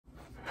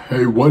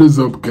Hey, what is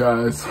up,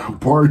 guys?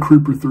 Bar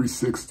Creeper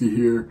 360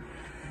 here,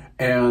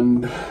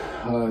 and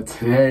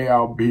today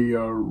I'll be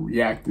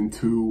reacting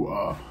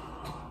to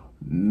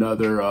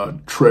another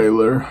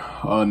trailer,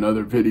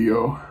 another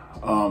video.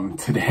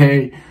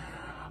 Today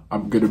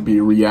I'm gonna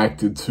be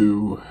reacting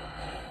to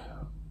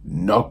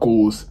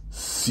Knuckles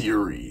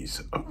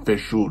series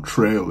official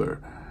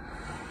trailer.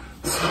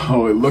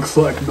 So it looks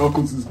like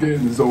Knuckles is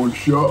getting his own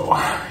show.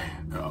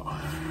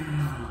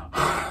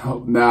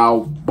 Now,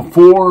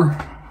 before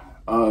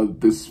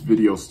this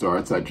video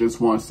starts, I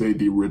just want to say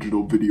the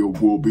original video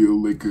will be a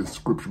link in the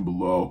description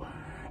below.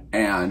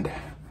 And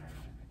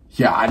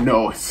yeah, I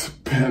know it's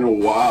been a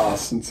while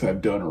since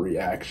I've done a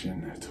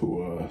reaction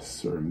to a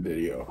certain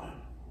video.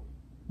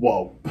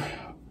 Well,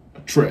 a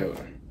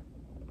trailer.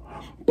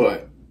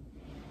 But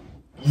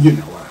you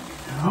know what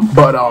I mean.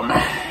 But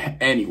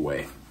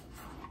anyway.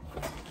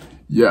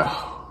 Yeah.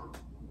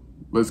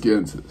 Let's get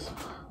into this.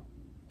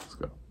 Let's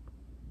go.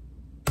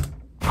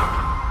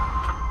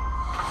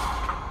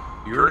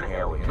 You're an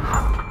alien.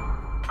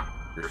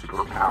 You're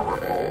super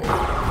powerful.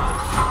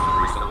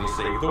 You recently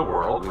saved the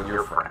world with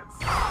your friends.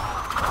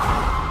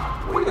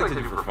 What do you like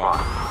to do for fun?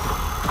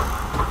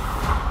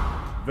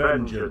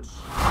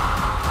 Vengeance.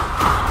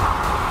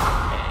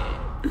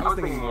 I was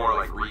thinking more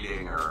like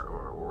reading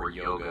or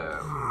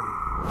yoga.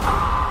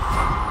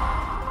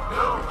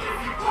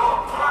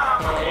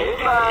 Hey,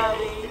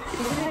 buddy.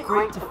 Isn't it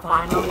great to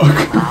finally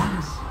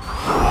relax?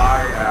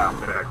 I am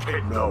the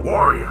Echidna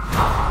Warrior.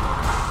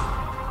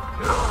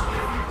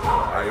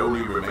 I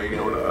only remain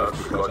on Earth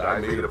because I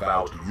made a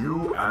vow to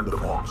you and the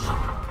boss.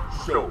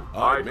 So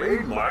I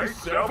made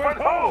myself at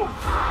home.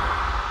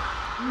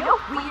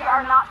 Nope, we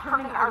are not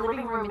turning our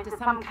living room into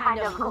some kind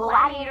of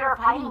gladiator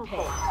fighting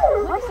pit.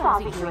 What is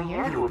Ozzy doing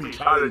here? He will be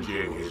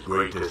challenging his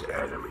greatest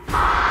enemy.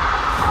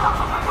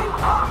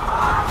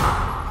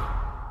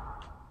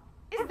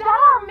 Is that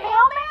our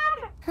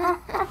mailman?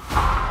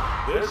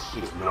 This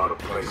is not a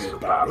place of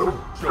battle,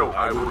 so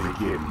I will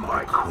begin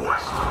my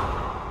quest.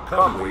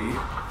 Come, Lee.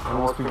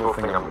 Most people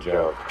think I'm a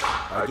joke.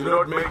 I do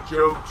not make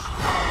jokes.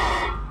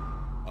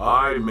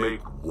 I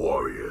make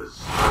warriors.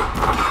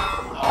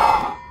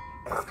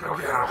 Let's go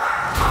get him.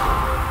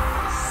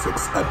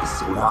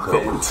 6-episode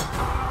Knuckles.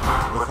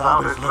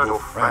 Without his little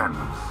friends,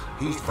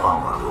 he's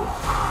vulnerable.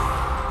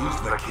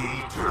 He's the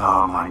key to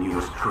my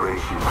newest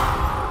creation.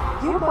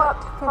 You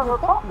worked for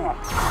Robotnik.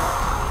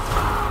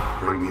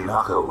 Bring me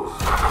Knuckles.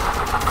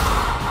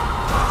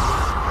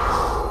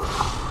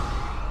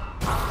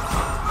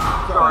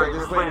 Sorry,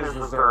 this lane is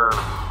reserved.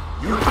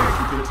 You think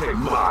you can take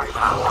my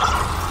power?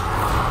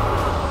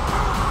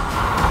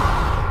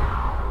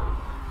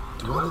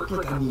 Do I look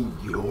like I need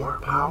your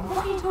power?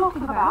 What are you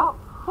talking about?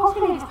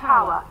 Alternative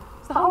power.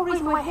 It's the whole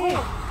reason we're here.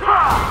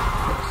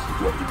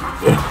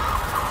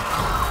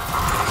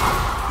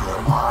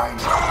 You're mine.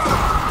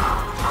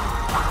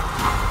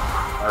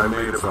 I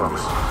made a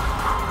promise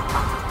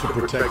to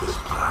protect this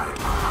planet.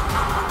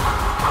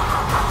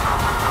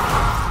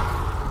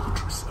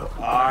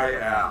 I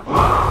am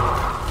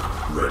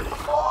ready.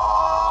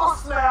 Oh,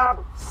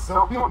 snap!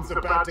 Someone's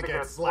about to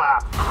get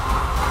slapped.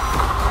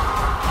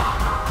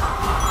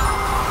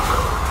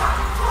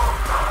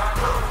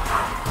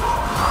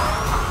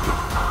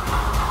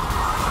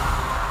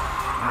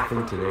 I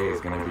think today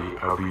is going to be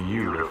a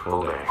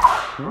beautiful day.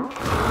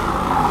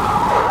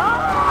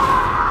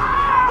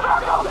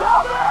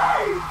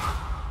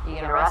 You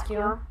gonna rescue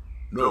him?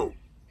 No,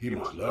 he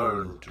must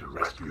learn to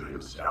rescue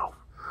himself.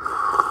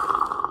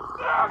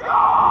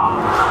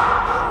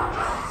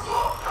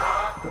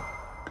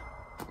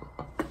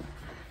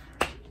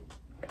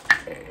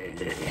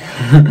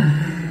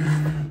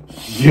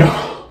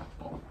 Yeah.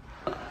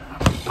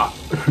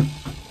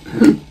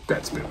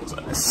 That spin was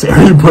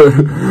unnecessary,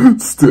 but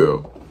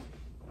still.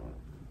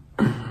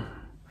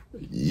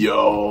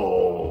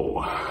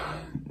 Yo.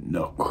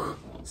 No.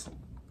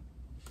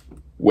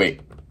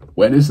 Wait,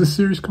 when is this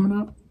series coming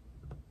out?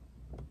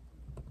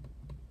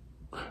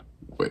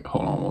 Wait,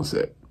 hold on one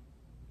sec.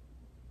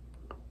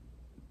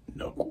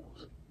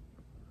 Knuckles.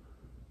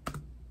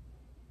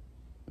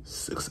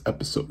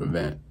 6-episode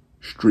event.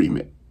 Stream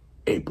it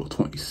April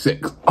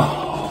 26th.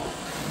 Oh,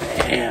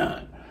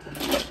 man.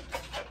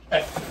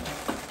 Hey.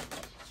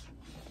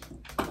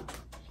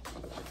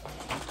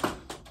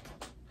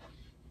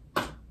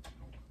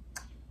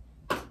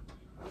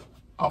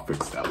 I'll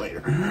fix that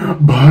later.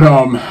 But,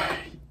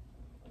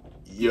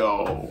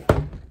 yo.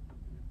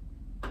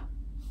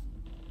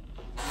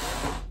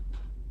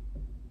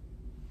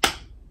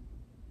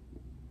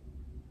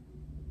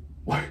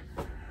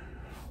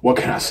 What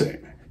can I say,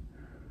 man?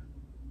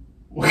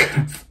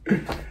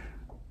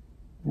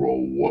 Bro,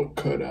 what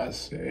could I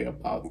say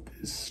about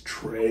this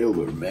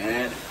trailer,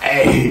 man?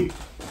 Hey!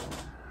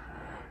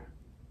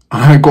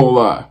 I ain't gonna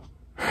lie.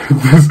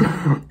 This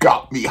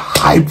got me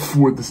hyped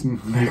for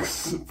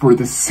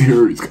this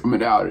series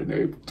coming out in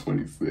April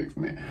 26th,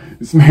 man.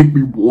 This made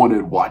me want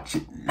to watch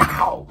it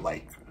now.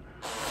 Like,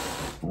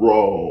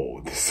 bro,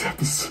 this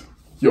episode,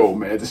 yo,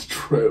 man, this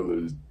trailer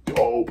is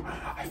dope.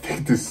 I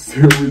think this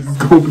series is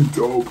gonna be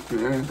dope,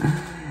 man.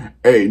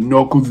 Hey,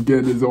 Knuckles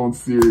getting his own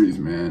series,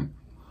 man.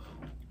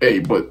 Hey,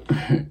 but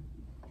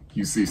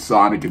you see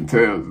Sonic and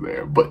Tails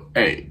there. But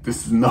hey,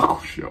 this is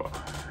Knuckles Show.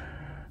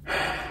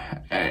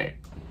 Hey,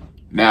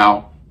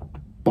 now,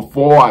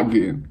 before I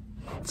get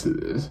into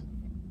this,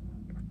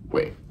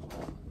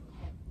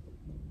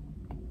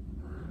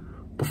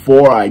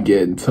 before I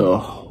get into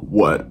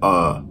what,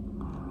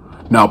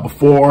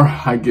 before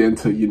I get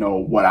into, you know,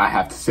 what I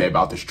have to say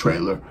about this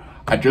trailer,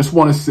 I just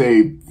want to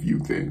say a few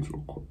things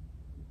real quick.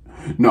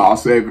 No, I'll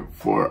save it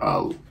for,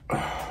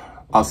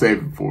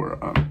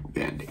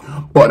 the ending.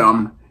 But,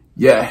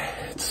 yeah,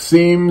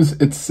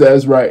 it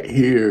says right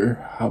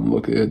here, I'm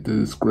looking at the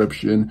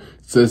description,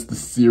 it says the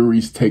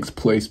series takes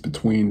place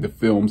between the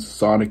films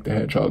Sonic the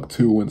Hedgehog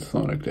 2 and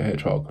Sonic the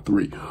Hedgehog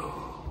 3,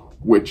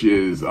 which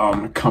is,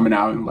 coming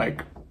out in,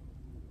 like,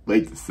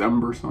 late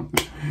December or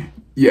something.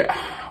 Yeah,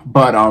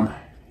 but,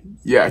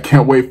 yeah, I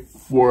can't wait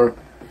for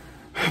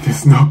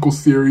this Knuckles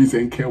series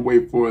and can't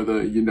wait for the,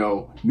 you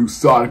know, new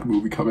Sonic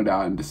movie coming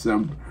out in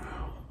December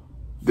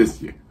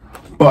this year.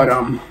 But,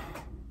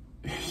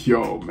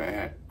 yo,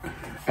 man,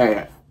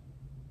 hey,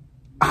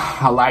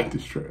 I like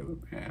this trailer,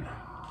 man.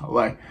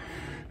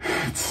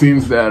 It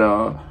seems that,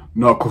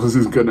 Knuckles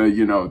is gonna,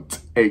 you know,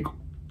 take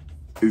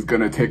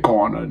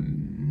on a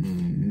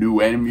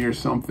new enemy or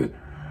something.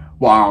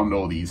 Well, I don't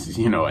know these,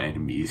 you know,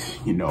 enemies,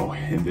 you know,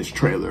 in this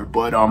trailer,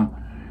 but,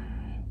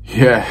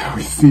 yeah,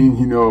 we've seen,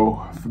 you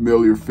know,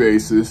 familiar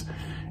faces,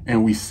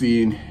 and we've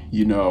seen,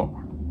 you know,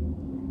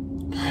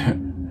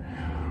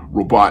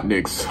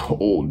 Robotnik's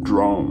old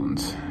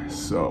drones,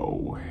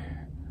 so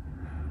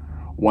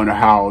wonder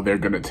how they're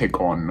gonna take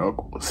on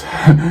Knuckles.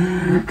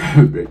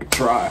 They could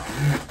try.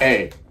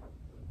 Hey,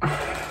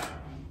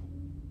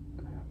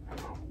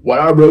 what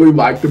I really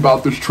liked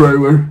about this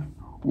trailer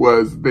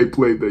was they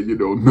played the, you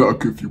know,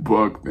 knock if you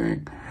buck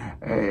thing.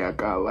 Hey, I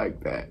kinda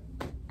like that,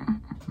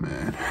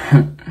 man.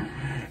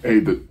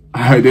 Hey,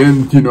 I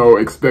didn't, you know,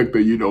 expect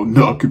the, you know,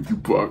 knock if you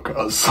buck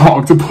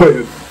song to play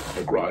in the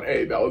background.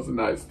 Hey, that was a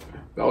nice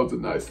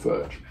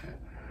touch, man.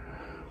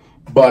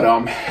 But,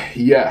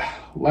 yeah,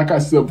 like I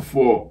said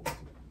before,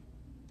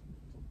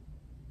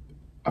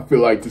 I feel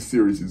like the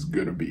series is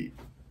gonna be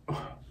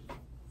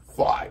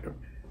fire.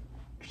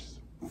 Just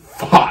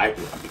fire.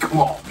 Come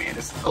on, man,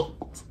 it's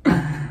Knuckles.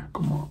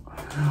 Come on.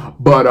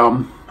 But,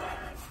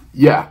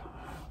 yeah,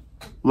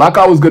 like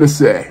I was gonna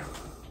say,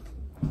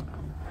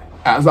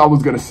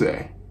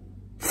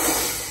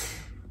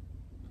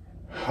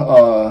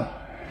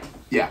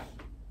 yeah,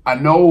 I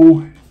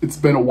know it's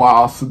been a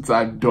while since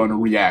I've done a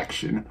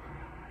reaction,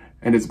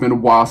 and it's been a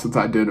while since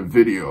I did a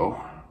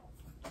video,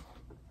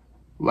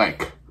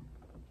 like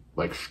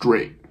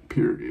straight,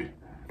 period.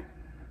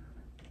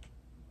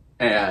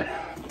 And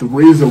the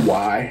reason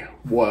why,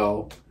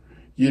 well,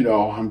 you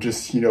know, I'm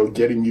just, you know,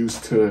 getting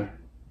used to,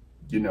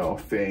 you know,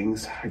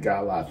 things. I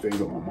got a lot of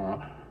things on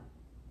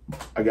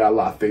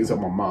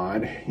my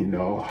mind. You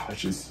know, I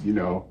just, you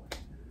know,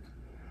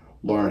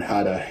 learn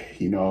how to,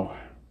 you know,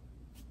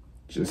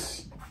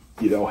 just,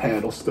 you know,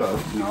 handle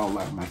stuff, you know,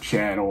 like my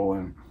channel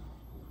and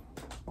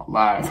my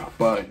life.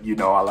 But, you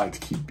know, I like to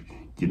keep,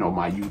 you know,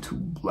 my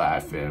YouTube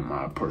life and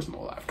my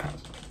personal life kind of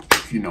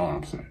stuff, if you know what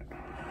I'm saying.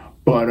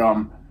 But,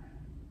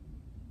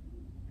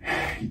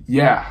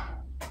 yeah,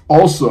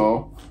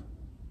 also,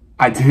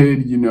 I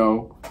did, you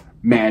know,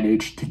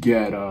 manage to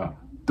get,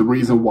 the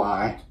reason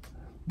why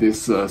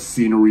this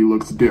scenery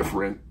looks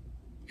different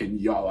in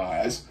y'all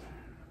eyes.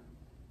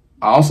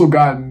 I also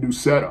got a new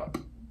setup.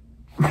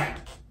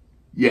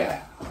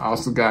 Yeah, I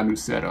also got a new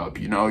setup.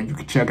 You know, you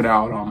can check it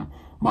out on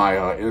my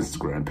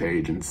Instagram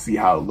page and see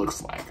how it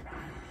looks like.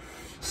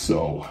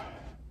 So,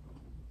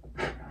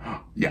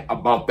 yeah,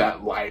 about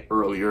that light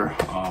earlier.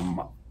 I'm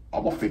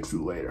gonna fix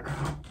it later.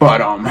 But,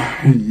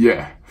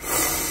 yeah.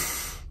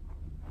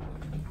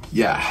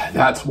 Yeah,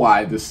 that's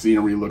why this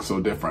scenery looks so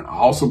different. I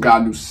also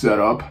got a new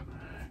setup.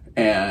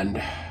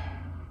 And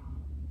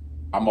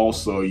I'm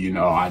also, you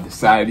know, I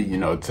decided, you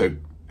know, to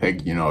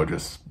take, you know,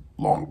 just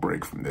long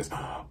break from this.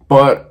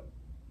 But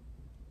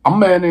I'm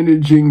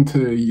managing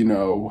to, you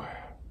know,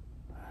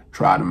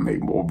 try to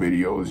make more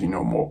videos, you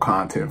know, more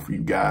content for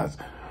you guys.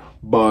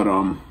 But,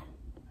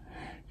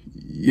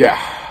 yeah.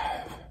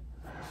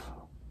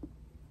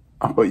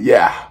 But,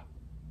 yeah.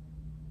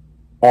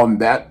 On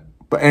that,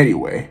 but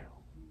anyway,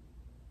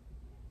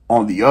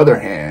 on the other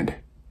hand,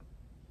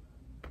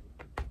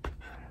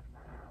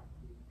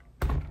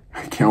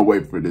 I can't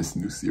wait for this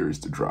new series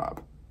to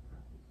drop.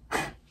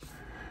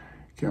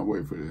 Can't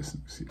wait for this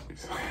new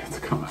series to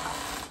come out.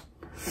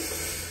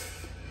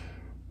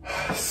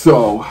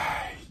 So,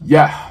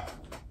 yeah.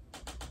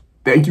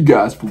 Thank you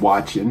guys for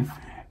watching.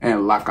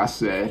 And like I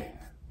said,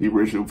 the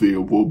original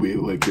video will be in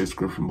the link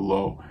description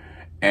below.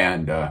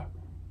 And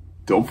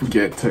don't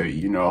forget to,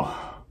 you know,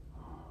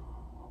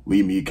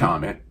 leave me a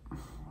comment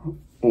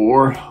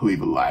or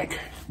leave a like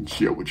and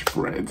share with your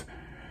friends.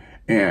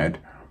 And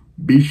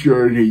be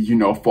sure to, you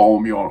know, follow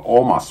me on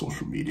all my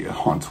social media,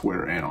 on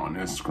Twitter and on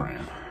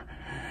Instagram.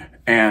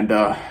 And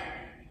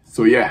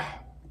so, yeah,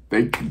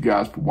 thank you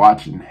guys for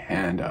watching,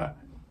 and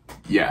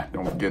yeah,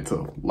 don't forget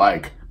to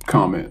like,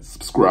 comment,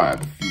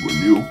 subscribe if you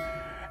were new.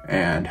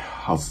 And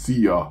I'll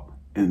see y'all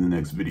in the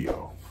next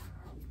video.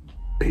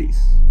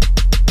 Peace.